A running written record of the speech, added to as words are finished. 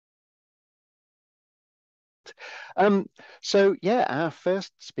start. So yeah, our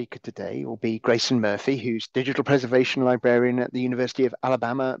first speaker today will be Grayson Murphy, who's digital preservation librarian at the University of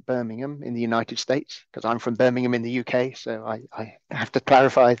Alabama, Birmingham in the United States, because I'm from Birmingham in the UK, so I have to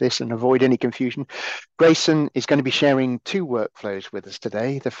clarify this and avoid any confusion. Grayson is going to be sharing two workflows with us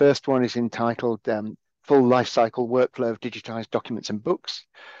today. The first one is entitled Full Lifecycle Workflow of Digitized Documents and Books.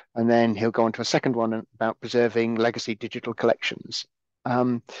 And then he'll go on to a second one about preserving legacy digital collections.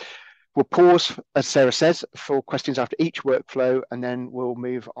 We'll pause, as Sarah says, for questions after each workflow, and then we'll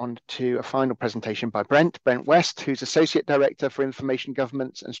move on to a final presentation by Brent West, who's Associate Director for Information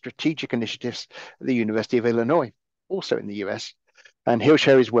Governance and Strategic Initiatives at the University of Illinois, also in the US. And he'll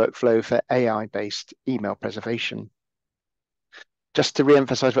share his workflow for AI-based email preservation. Just to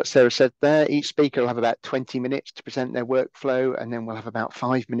re-emphasize what Sarah said there, each speaker will have about 20 minutes to present their workflow, and then we'll have about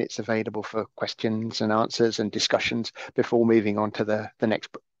 5 minutes available for questions and answers and discussions before moving on to the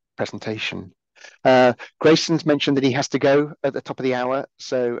next presentation. Grayson's mentioned that he has to go at the top of the hour,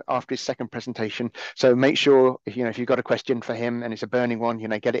 so after his second presentation. So make sure, if you've got a question for him and it's a burning one,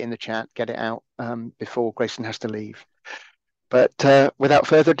 get it in the chat, get it out before Grayson has to leave. But without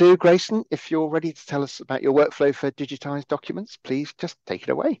further ado, Grayson, if you're ready to tell us about your workflow for digitized documents, please just take it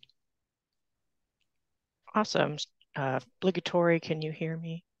away. Awesome. Obligatory, can you hear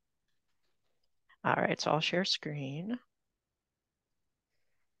me? All right, so I'll share screen.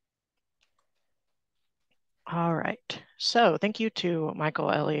 All right, so thank you to Michael,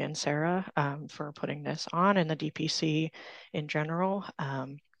 Ellie, and Sarah for putting this on, and the DPC in general.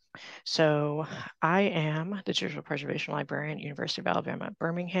 So I am the Digital Preservation Librarian at University of Alabama at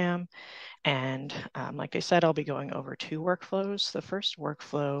Birmingham. And like they said, I'll be going over two workflows. The first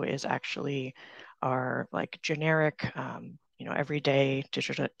workflow is actually our generic, everyday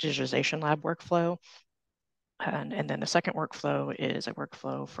digitization lab workflow. And then the second workflow is a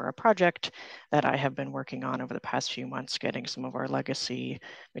workflow for a project that I have been working on over the past few months, getting some of our legacy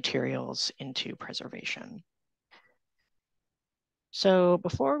materials into preservation. So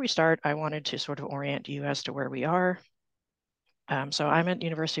before we start, I wanted to sort of orient you as to where we are. So I'm at the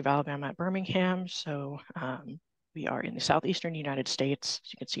University of Alabama at Birmingham. So we are in the southeastern United States,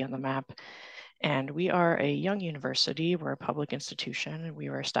 as you can see on the map. And we are a young university. We're a public institution, and we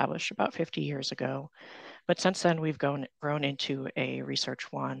were established about 50 years ago. But since then, we've grown into a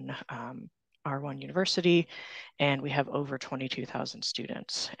Research One R1 university, and we have over 22,000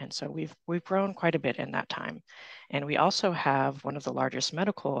 students. And so we've grown quite a bit in that time. And we also have one of the largest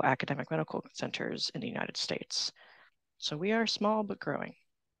academic medical centers in the United States. So we are small but growing.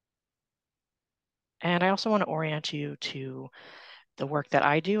 And I also want to orient you to the work that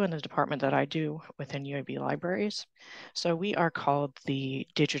I do and the department that I do within UAB Libraries. So we are called the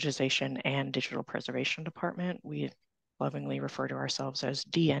Digitization and Digital Preservation Department. We lovingly refer to ourselves as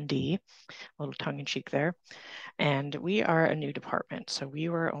DND, a little tongue-in-cheek there. And we are a new department. So we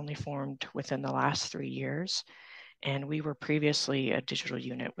were only formed within the last 3 years. And we were previously a digital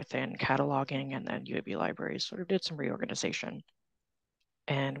unit within cataloging, and then UAB Libraries sort of did some reorganization.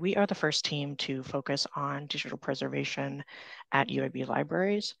 And we are the first team to focus on digital preservation at UAB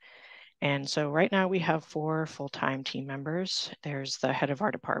Libraries. And so right now we have 4 full-time team members. There's the head of our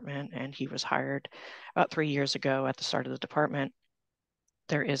department, and he was hired about 3 years ago at the start of the department.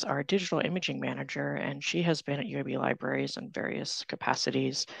 There is our digital imaging manager, and she has been at UAB Libraries in various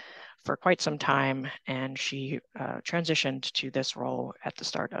capacities for quite some time, and she transitioned to this role at the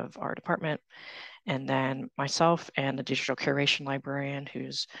start of our department. And then myself and the digital curation librarian,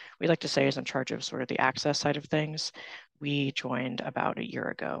 who's, we like to say, is in charge of sort of the access side of things, we joined about a year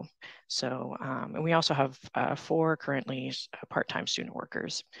ago. So, and we also have 4 currently part-time student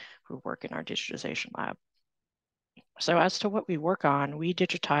workers who work in our digitization lab. So as to what we work on, we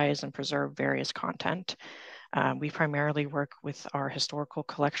digitize and preserve various content. We primarily work with our historical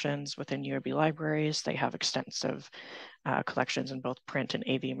collections within UAB Libraries. They have extensive collections in both print and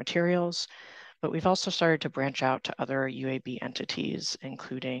AV materials. But we've also started to branch out to other UAB entities,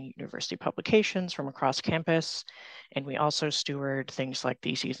 including university publications from across campus. And we also steward things like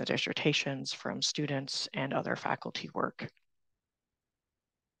theses and dissertations from students and other faculty work.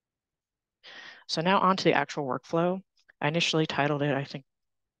 So now on to the actual workflow. I initially titled it, I think,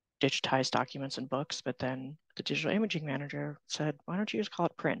 Digitized Documents and Books, but then the digital imaging manager said, why don't you just call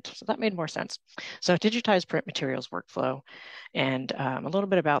it print? So that made more sense. So digitized print materials workflow. And a little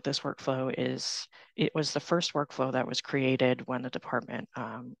bit about this workflow is, it was the first workflow that was created when the department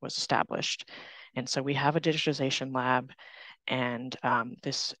was established. And so we have a digitization lab, and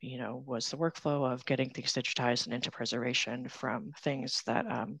this, was the workflow of getting things digitized and into preservation from things that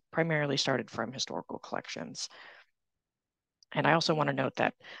primarily started from historical collections. And I also want to note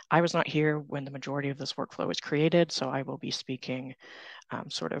that I was not here when the majority of this workflow was created, so I will be speaking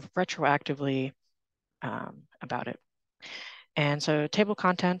sort of retroactively about it. And so table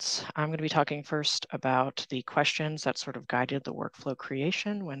contents, I'm going to be talking first about the questions that sort of guided the workflow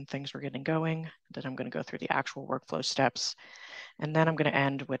creation when things were getting going. Then I'm going to go through the actual workflow steps. And then I'm going to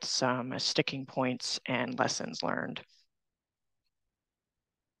end with some sticking points and lessons learned.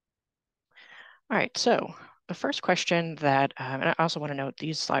 All right, so the first question that, and I also want to note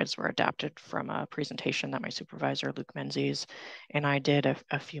these slides were adapted from a presentation that my supervisor, Luke Menzies, and I did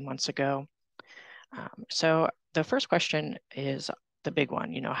a few months ago. So the first question is the big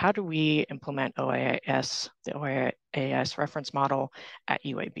one, how do we implement OAS, the OAS reference model at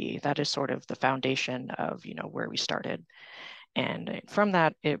UAB? That is sort of the foundation of, where we started. And from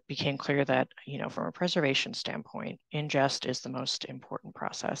that, it became clear that, from a preservation standpoint, ingest is the most important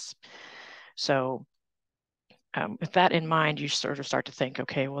process. So with that in mind, you sort of start to think,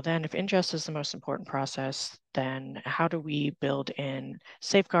 okay, well then if ingest is the most important process, then how do we build in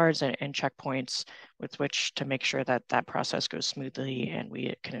safeguards and checkpoints with which to make sure that that process goes smoothly and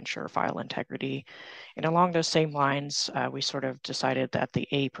we can ensure file integrity? And along those same lines, we sort of decided that the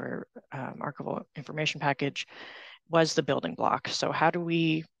APE or archival information package was the building block. So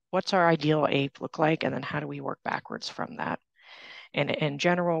what's our ideal APE look like? And then how do we work backwards from that? And in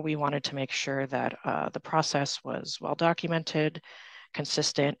general, we wanted to make sure that the process was well documented,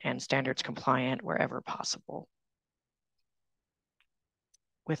 consistent, and standards compliant wherever possible.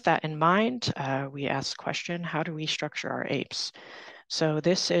 With that in mind, we asked the question, how do we structure our apes? So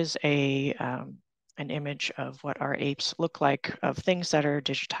this is an image of what our apes look like of things that are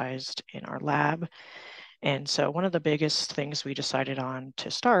digitized in our lab. And so one of the biggest things we decided on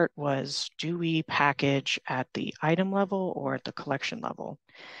to start was, do we package at the item level or at the collection level?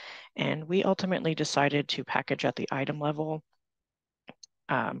 And we ultimately decided to package at the item level,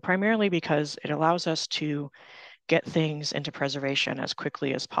 primarily because it allows us to get things into preservation as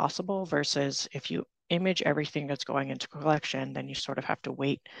quickly as possible versus if you image everything that's going into collection, then you sort of have to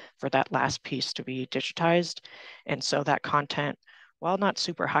wait for that last piece to be digitized. And so that content, while not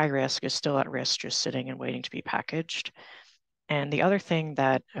super high risk, is still at risk just sitting and waiting to be packaged. And the other thing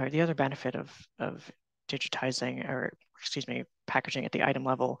that, or the other benefit of digitizing, or excuse me, packaging at the item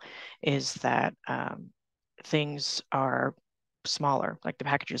level is that things are smaller, like the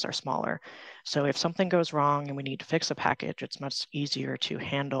packages are smaller. So if something goes wrong and we need to fix a package, it's much easier to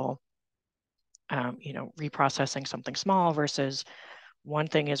handle, reprocessing something small versus one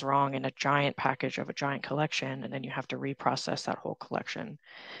thing is wrong in a giant package of a giant collection, and then you have to reprocess that whole collection.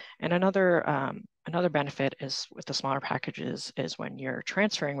 And another benefit is with the smaller packages is when you're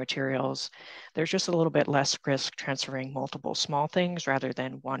transferring materials, there's just a little bit less risk transferring multiple small things rather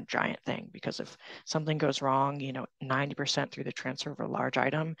than one giant thing. Because if something goes wrong, 90% through the transfer of a large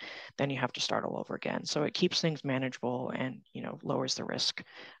item, then you have to start all over again. So it keeps things manageable and lowers the risk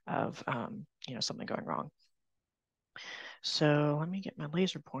of something going wrong. So let me get my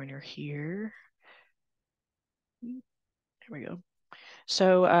laser pointer here. There we go.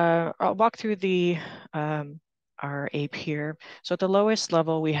 So I'll walk through our ape here. So at the lowest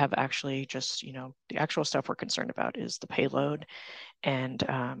level, we have actually just, the actual stuff we're concerned about is the payload. And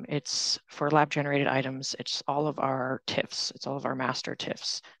it's for lab generated items, it's all of our TIFFs. It's all of our master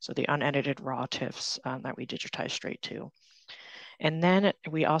TIFFs. So the unedited raw TIFFs that we digitize straight to. And then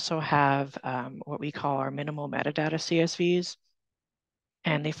we also have what we call our minimal metadata CSVs.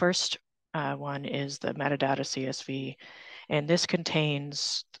 And the first one is the metadata CSV. And this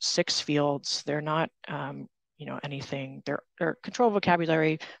contains 6 fields. They're not, anything. They're control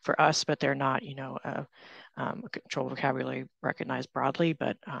vocabulary for us, but they're not, control vocabulary recognized broadly.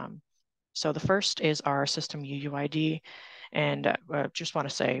 But so the first is our system UUID. And just want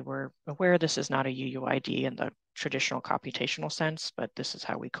to say we're aware this is not a UUID in the traditional computational sense, but this is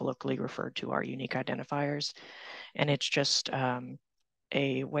how we colloquially refer to our unique identifiers. And it's just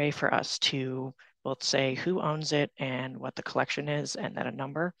a way for us to both say who owns it and what the collection is, and then a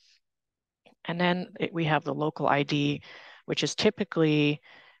number. And then we have the local ID, which is typically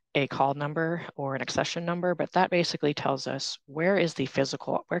a call number or an accession number, but that basically tells us where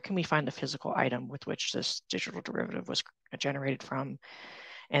can we find the physical item with which this digital derivative was generated from.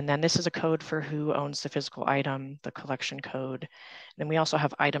 And then this is a code for who owns the physical item, the collection code. And then we also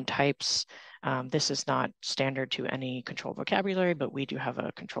have item types. This is not standard to any controlled vocabulary, but we do have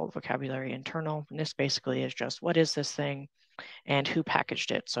a controlled vocabulary internal. And this basically is just what is this thing and who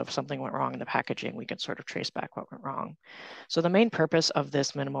packaged it. So if something went wrong in the packaging, we can sort of trace back what went wrong. So the main purpose of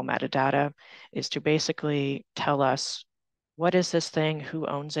this minimal metadata is to basically tell us what is this thing, who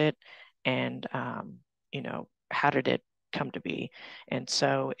owns it, and how did it come to be. And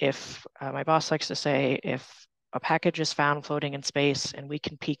so if my boss likes to say, if a package is found floating in space and we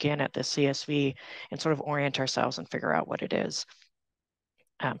can peek in at the CSV and sort of orient ourselves and figure out what it is.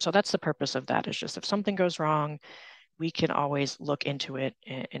 So that's the purpose of that, is just if something goes wrong, we can always look into it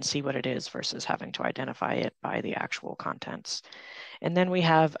and see what it is versus having to identify it by the actual contents. And then we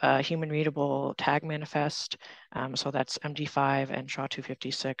have a human readable tag manifest. So that's MD5 and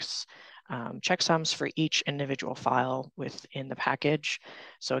SHA-256 checksums for each individual file within the package.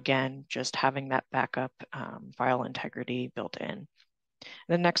 So again, just having that backup file integrity built in.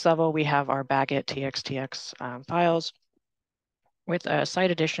 The next level, we have our Bagot TXTX files with a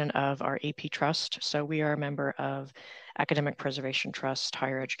side edition of our AP Trust. So we are a member of Academic Preservation Trust,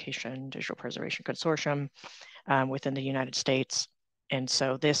 Higher Education Digital Preservation Consortium within the United States. And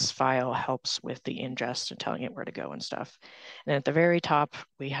so this file helps with the ingest and telling it where to go and stuff. And at the very top,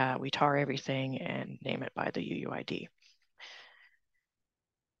 we tar everything and name it by the UUID.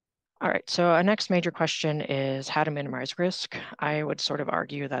 All right, so our next major question is how to minimize risk. I would sort of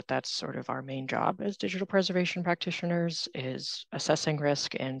argue that that's sort of our main job as digital preservation practitioners, is assessing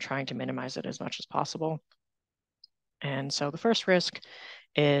risk and trying to minimize it as much as possible. And so the first risk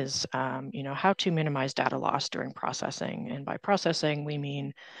is, how to minimize data loss during processing. And by processing, we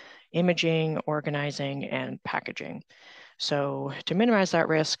mean imaging, organizing, and packaging. So to minimize that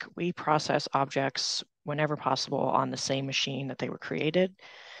risk, we process objects whenever possible on the same machine that they were created.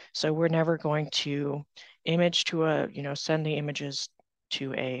 So we're never going to send the images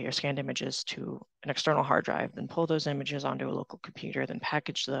to or scanned images to an external hard drive, then pull those images onto a local computer, then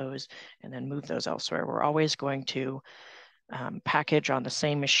package those, and then move those elsewhere. We're always going to package on the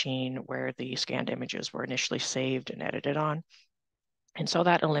same machine where the scanned images were initially saved and edited on. And so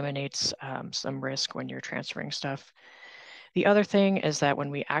that eliminates some risk when you're transferring stuff. The other thing is that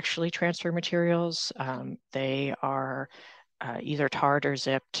when we actually transfer materials, they are either tarred or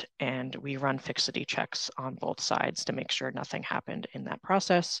zipped, and we run fixity checks on both sides to make sure nothing happened in that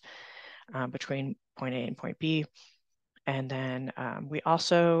process between point A and point B. And then we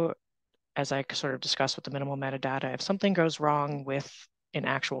also, as I sort of discussed with the minimal metadata, if something goes wrong with an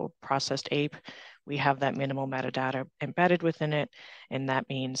actual processed ape, we have that minimal metadata embedded within it, and that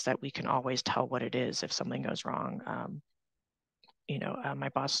means that we can always tell what it is if something goes wrong. My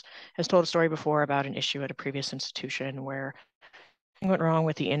boss has told a story before about an issue at a previous institution where something went wrong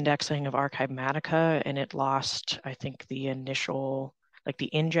with the indexing of Archivematica, and it lost, I think, the initial, like the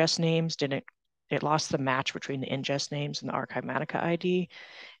ingest names it lost the match between the ingest names and the Archivematica ID.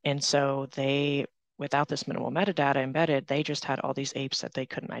 And so without this minimal metadata embedded, they just had all these apes that they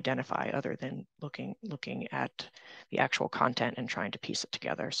couldn't identify other than looking at the actual content and trying to piece it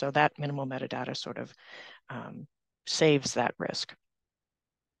together. So that minimal metadata sort of saves that risk.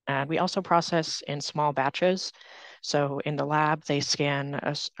 And we also process in small batches. So in the lab, they scan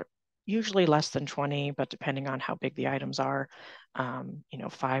usually less than 20, but depending on how big the items are,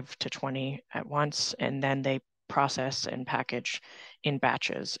 5 to 20 at once. And then they process and package in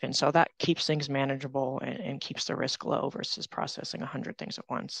batches. And so that keeps things manageable and keeps the risk low versus processing 100 things at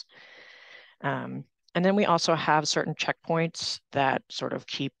once. And then we also have certain checkpoints that sort of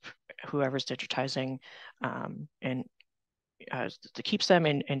keep whoever's digitizing and keeps them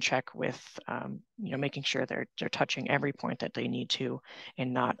in check with, making sure they're touching every point that they need to,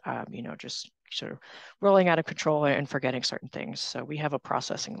 and not, just sort of rolling out of control and forgetting certain things. So we have a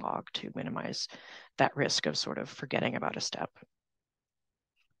processing log to minimize that risk of sort of forgetting about a step.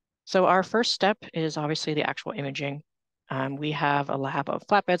 So our first step is obviously the actual imaging. We have a lab of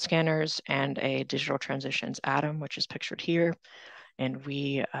flatbed scanners and a digital transitions atom, which is pictured here. And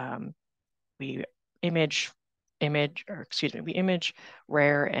we image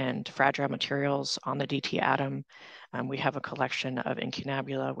rare and fragile materials on the DT atom. We have a collection of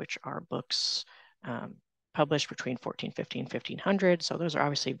incunabula, which are books published between 1450 and 1500. So those are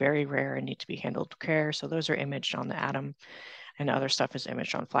obviously very rare and need to be handled with care. So those are imaged on the atom, and other stuff is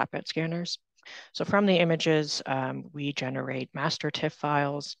imaged on flatbed scanners. So from the images, we generate master TIFF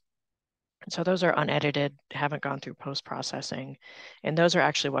files. And so those are unedited, haven't gone through post-processing, and those are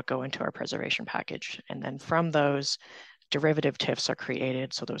actually what go into our preservation package. And then from those, derivative TIFFs are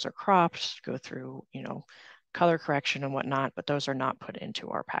created. So those are cropped, go through, color correction and whatnot, but those are not put into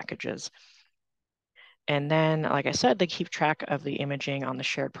our packages. And then, like I said, they keep track of the imaging on the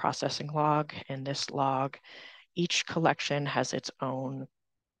shared processing log. And this log, each collection has its own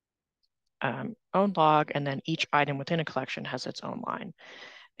log, and then each item within a collection has its own line.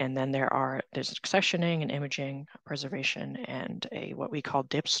 And then there's accessioning and imaging, preservation, and what we call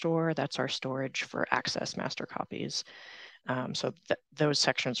DIP store. That's our storage for access master copies. So those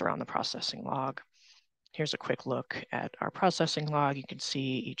sections are on the processing log. Here's a quick look at our processing log. You can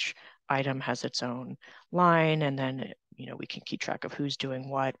see each item has its own line, and then we can keep track of who's doing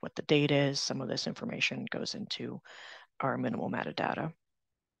what the date is. Some of this information goes into our minimal metadata.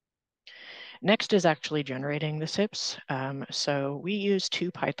 Next is actually generating the SIPs. So we use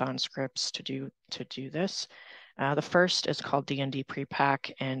 2 Python scripts to do this. The first is called DND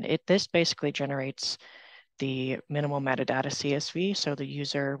prepack, and this basically generates the minimal metadata CSV. So the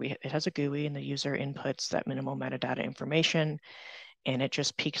user, it has a GUI, and the user inputs that minimal metadata information, and it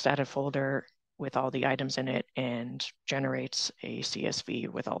just peeks at a folder with all the items in it and generates a CSV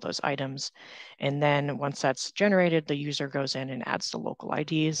with all those items. And then once that's generated, the user goes in and adds the local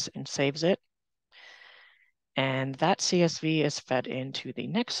IDs and saves it. And that CSV is fed into the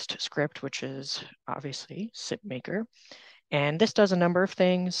next script, which is obviously SIPmaker. And this does a number of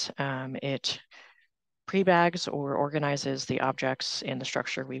things. It pre-bags or organizes the objects in the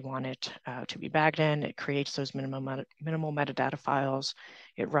structure we want it to be bagged in. It creates those minimal metadata files.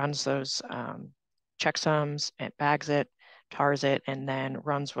 It runs those checksums, it bags it, tars it, and then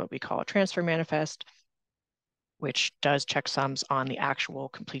runs what we call a transfer manifest, which does checksums on the actual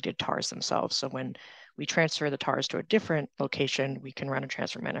completed tars themselves. So when we transfer the tars to a different location, we can run a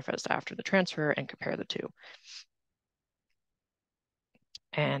transfer manifest after the transfer and compare the two.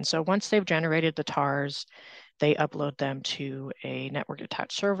 And so once they've generated the tars, they upload them to a network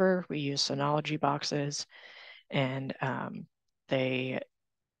attached server. We use Synology boxes, and they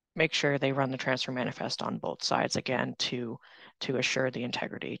make sure they run the transfer manifest on both sides again to assure the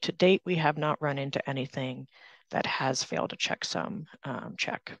integrity. To date, we have not run into anything that has failed a checksum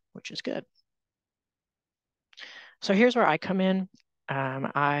check, which is good. So here's where I come in.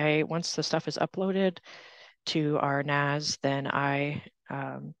 Once the stuff is uploaded to our NAS, then I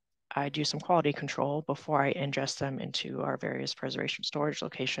do some quality control before I ingest them into our various preservation storage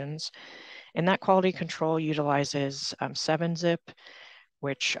locations. And that quality control utilizes 7-zip,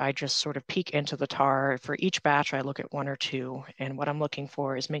 which I just sort of peek into the tar. For each batch, I look at 1 or 2. And what I'm looking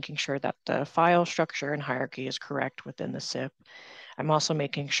for is making sure that the file structure and hierarchy is correct within the SIP. I'm also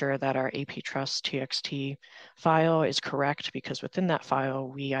making sure that our AP Trust TXT file is correct, because within that file,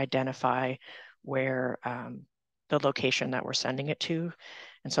 we identify where the location that we're sending it to.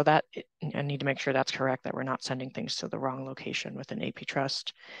 And so I need to make sure that's correct, that we're not sending things to the wrong location within AP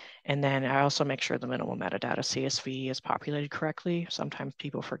Trust. And then I also make sure the minimal metadata CSV is populated correctly. Sometimes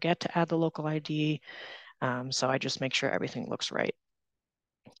people forget to add the local ID. So I just make sure everything looks right.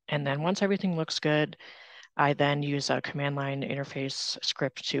 And then once everything looks good, I then use a command line interface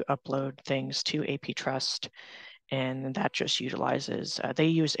script to upload things to AP Trust. And that just utilizes, they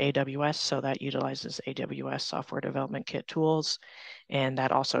use AWS, so that utilizes AWS Software Development Kit tools. And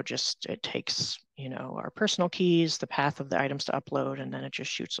that also just, it takes, our personal keys, the path of the items to upload, and then it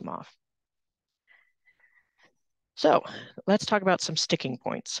just shoots them off. So let's talk about some sticking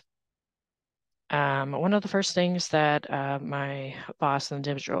points. One of the first things that my boss and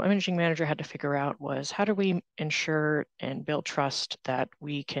the digital imaging manager had to figure out was, how do we ensure and build trust that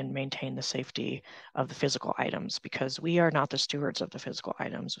we can maintain the safety of the physical items? Because we are not the stewards of the physical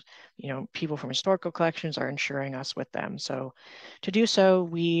items. People from historical collections are insuring us with them. So to do so,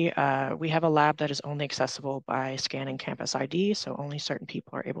 we have a lab that is only accessible by scanning campus ID. So only certain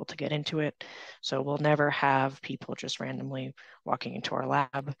people are able to get into it. So we'll never have people just randomly walking into our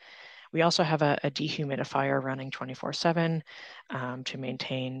lab. We also have a dehumidifier running 24/7 to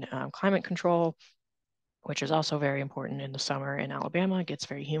maintain climate control, which is also very important in the summer in Alabama. It gets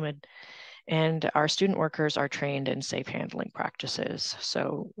very humid. And our student workers are trained in safe handling practices.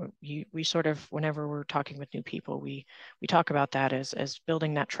 So we sort of, whenever we're talking with new people, we talk about that as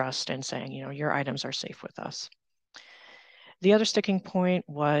building that trust and saying, your items are safe with us. The other sticking point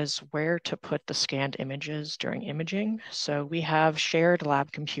was where to put the scanned images during imaging. So we have shared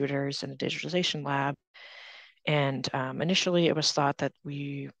lab computers in a digitization lab. And initially it was thought that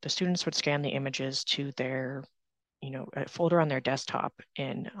the students would scan the images to their, a folder on their desktop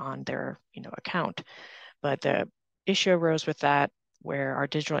and on their, account. But the issue arose with that, where our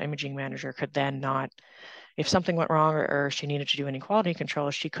digital imaging manager could then not, if something went wrong or she needed to do any quality control,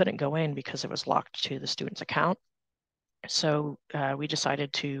 she couldn't go in because it was locked to the student's account. So we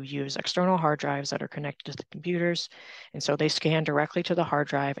decided to use external hard drives that are connected to the computers. And so they scan directly to the hard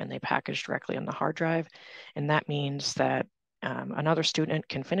drive and they package directly on the hard drive. And that means that another student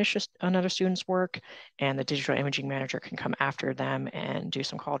can finish another student's work, and the digital imaging manager can come after them and do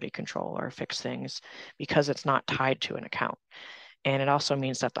some quality control or fix things, because it's not tied to an account. And it also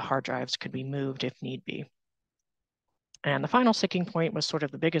means that the hard drives could be moved if need be. And the final sticking point was sort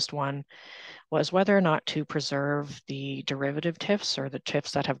of the biggest one, was whether or not to preserve the derivative TIFs, or the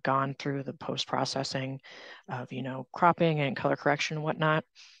TIFs that have gone through the post-processing of, cropping and color correction and whatnot.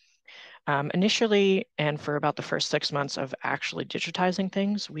 Initially, and for about the first 6 months of actually digitizing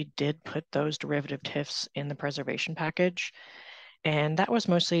things, we did put those derivative TIFs in the preservation package. And that was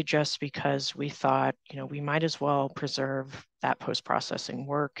mostly just because we thought, we might as well preserve that post-processing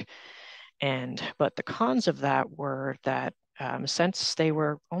work. But the cons of that were that since they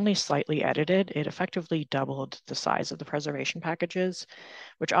were only slightly edited, it effectively doubled the size of the preservation packages,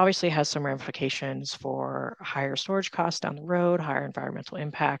 which obviously has some ramifications for higher storage costs down the road, higher environmental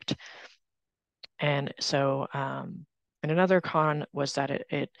impact. And so, and another con was that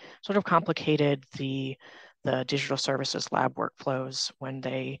it sort of complicated the digital services lab workflows when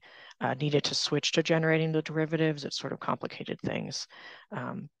they needed to switch to generating the derivatives. It sort of complicated things.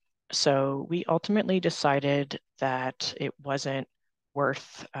 So we ultimately decided that it wasn't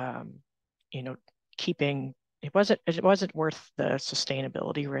worth, you know, keeping. It wasn't worth the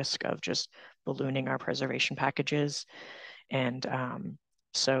sustainability risk of just ballooning our preservation packages. And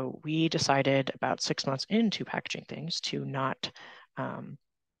so we decided about 6 months into packaging things to um,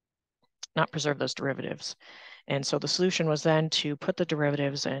 not preserve those derivatives. And so the solution was then to put the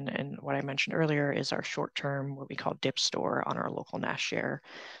derivatives in, and what I mentioned earlier is our short-term, what we call dip store on our local NAS share.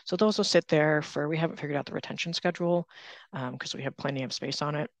 So those will sit there for, we haven't figured out the retention schedule because we have plenty of space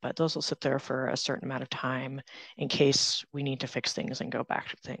on it, but those will sit there for a certain amount of time in case we need to fix things and go back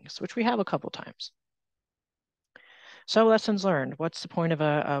to things, which we have a couple times. So lessons learned. What's the point of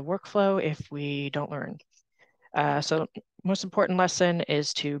a workflow if we don't learn? So most important lesson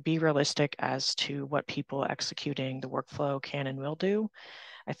is to be realistic as to what people executing the workflow can and will do.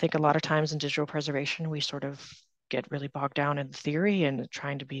 I think a lot of times in digital preservation, we sort of get really bogged down in the theory and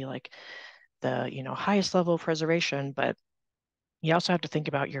trying to be like the highest level of preservation, but you also have to think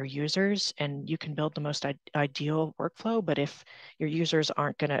about your users, and you can build the most ideal workflow, but if your users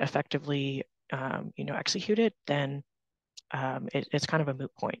aren't going to effectively execute it, then it's kind of a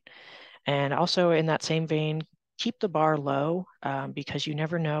moot point. And also in that same vein, keep the bar low because you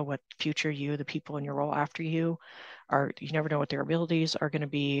never know what future you, the people in your role after you you never know what their abilities are going to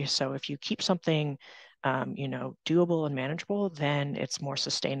be. So if you keep something, doable and manageable, then it's more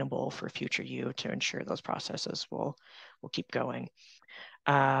sustainable for future you to ensure those processes will keep going.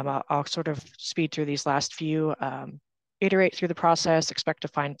 I'll sort of speed through these last few. Iterate through the process, expect to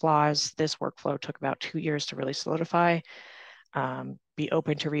find flaws. This workflow took about 2 years to really solidify. Be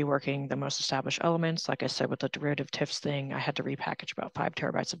open to reworking the most established elements. Like I said, with the derivative TIFs thing, I had to repackage about 5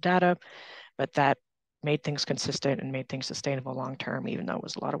 TB of data, but that made things consistent and made things sustainable long-term, even though it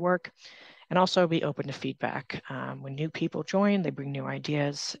was a lot of work. And also be open to feedback. When new people join, they bring new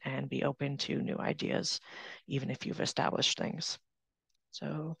ideas, and be open to new ideas, even if you've established things.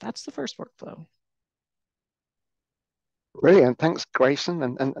 So that's the first workflow. Brilliant. Thanks, Grayson,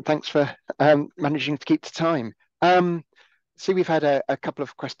 and thanks for managing to keep the time. See, we've had a couple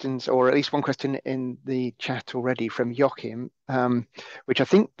of questions, or at least one question in the chat already from Joachim, which I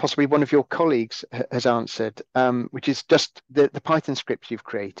think possibly one of your colleagues has answered, which is just the Python scripts you've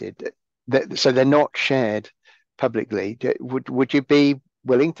created. So they're not shared publicly. Would you be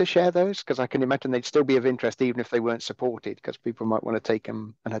willing to share those? Because I can imagine they'd still be of interest even if they weren't supported, because people might want to take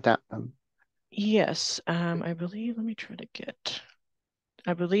them and adapt them. Yes, I believe, let me try to get,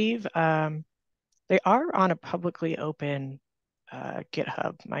 I believe they are on a publicly open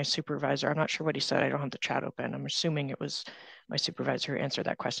GitHub. My supervisor, I'm not sure what he said. I don't have the chat open. I'm assuming it was my supervisor who answered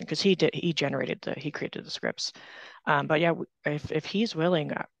that question because he created the scripts. But yeah, if he's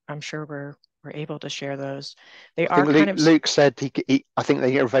willing, I'm sure we're able to share those. They I are think kind of, Luke said I think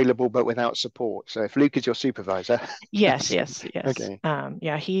they are available but without support. So if Luke is your supervisor, yes, yes, yes. okay.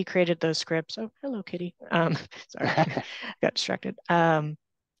 Yeah, he created those scripts. Oh, hello, Kitty. Sorry, got distracted.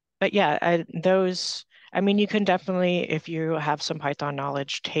 But yeah, I mean, you can definitely, if you have some Python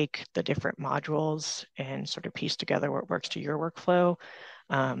knowledge, take the different modules and sort of piece together what works to your workflow.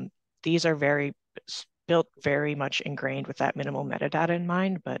 Um, these are built very much ingrained with that minimal metadata in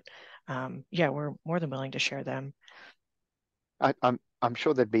mind, but yeah, we're more than willing to share them. I'm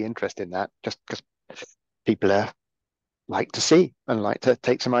sure they'd be interested in that just because people like to see and like to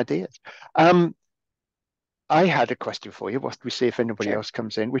take some ideas. Um, I had a question for you whilst we see if anybody Sure. else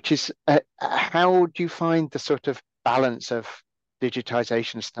comes in, which is how do you find the sort of balance of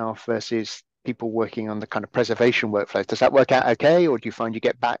digitization staff versus people working on the kind of preservation workflows? Does that work out okay, or do you find you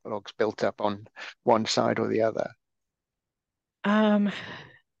get backlogs built up on one side or the other? Um,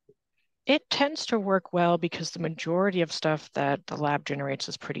 It tends to work well because the majority of stuff that the lab generates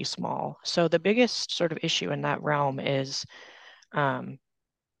is pretty small. So the biggest sort of issue in that realm is um,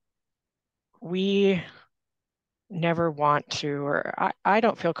 we never want to, or I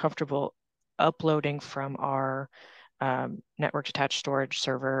don't feel comfortable uploading from our network attached storage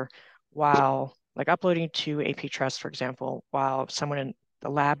server while, like uploading to AP Trust, for example, while someone in the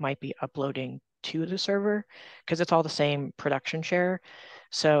lab might be uploading to the server because it's all the same production share.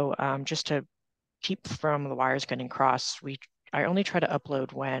 So just to keep from the wires getting crossed, I only try to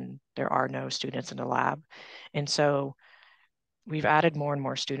upload when there are no students in the lab. And so we've added more and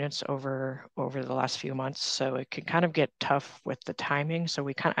more students over the last few months, so it can kind of get tough with the timing. So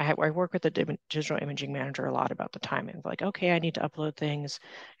I work with the digital imaging manager a lot about the timing. Like, okay, I need to upload things.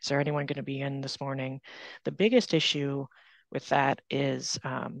 Is there anyone going to be in this morning? The biggest issue with that is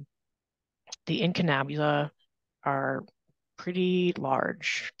the incunabula are pretty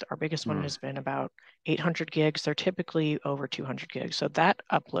large. Our biggest one Mm, has been about 800 gigs. They're typically over 200 gigs. So that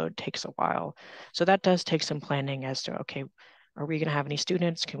upload takes a while. So that does take some planning as to, okay, are we going to have any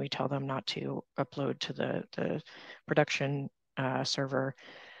students? Can we tell them not to upload to the production server?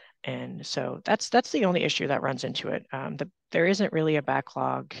 And so that's the only issue that runs into it. There isn't really a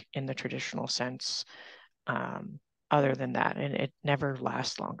backlog in the traditional sense um, other than that. And it never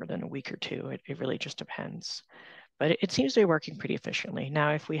lasts longer than a week or two. It really just depends, but it seems to be working pretty efficiently.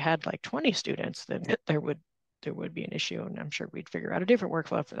 Now, if we had like 20 students, then there would be an issue, and I'm sure we'd figure out a different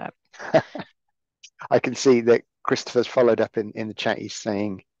workflow for that. I can see that Christopher's followed up in the chat. He's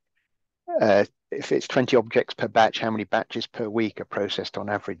saying if it's 20 objects per batch, how many batches per week are processed on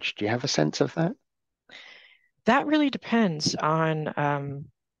average? Do you have a sense of that? That really depends on,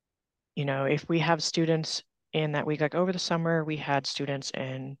 if we have students in that week, like over the summer, we had students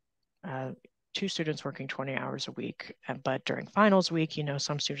in uh, two students working 20 hours a week. But during finals week,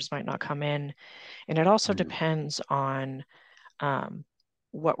 some students might not come in. And it also Mm, depends on um,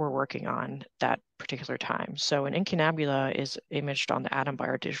 what we're working on that particular time. So an incunabula is imaged on the atom by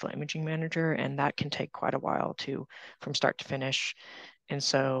our digital imaging manager, and that can take quite a while to from start to finish. And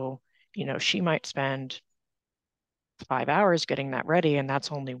so, she might spend 5 hours getting that ready, and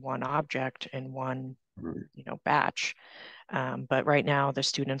that's only one object in one, mm, batch. But right now, the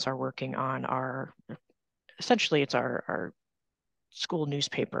students are working on essentially it's our school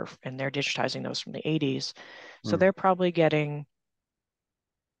newspaper, and they're digitizing those from the 80s. So mm. they're probably getting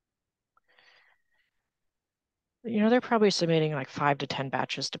they're probably submitting like 5 to 10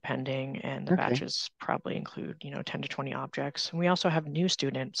 batches depending, and the Okay. batches probably include, 10 to 20 objects. And we also have new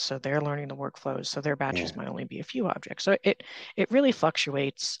students, so they're learning the workflows, so their Yeah. batches might only be a few objects. So it really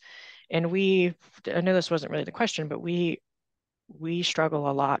fluctuates. And I know this wasn't really the question, but we struggle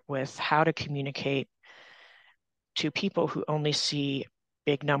a lot with how to communicate to people who only see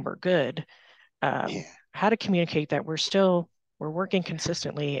big number good, Yeah. how to communicate that we're working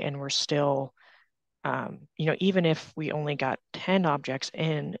consistently and we're still even if we only got 10 objects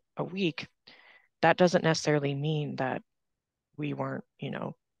in a week, that doesn't necessarily mean that we weren't,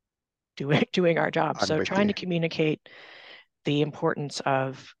 doing our job. I'm So with trying you. to communicate the importance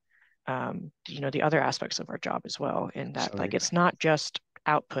of, the other aspects of our job as well, in that like Absolutely. it's not just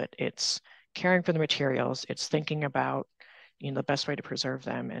output, it's caring for the materials, it's thinking about, the best way to preserve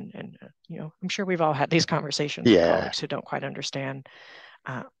them. And I'm sure we've all had these conversations with Yeah. colleagues who don't quite understand.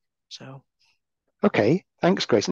 Uh, so. Okay. Thanks, Grace.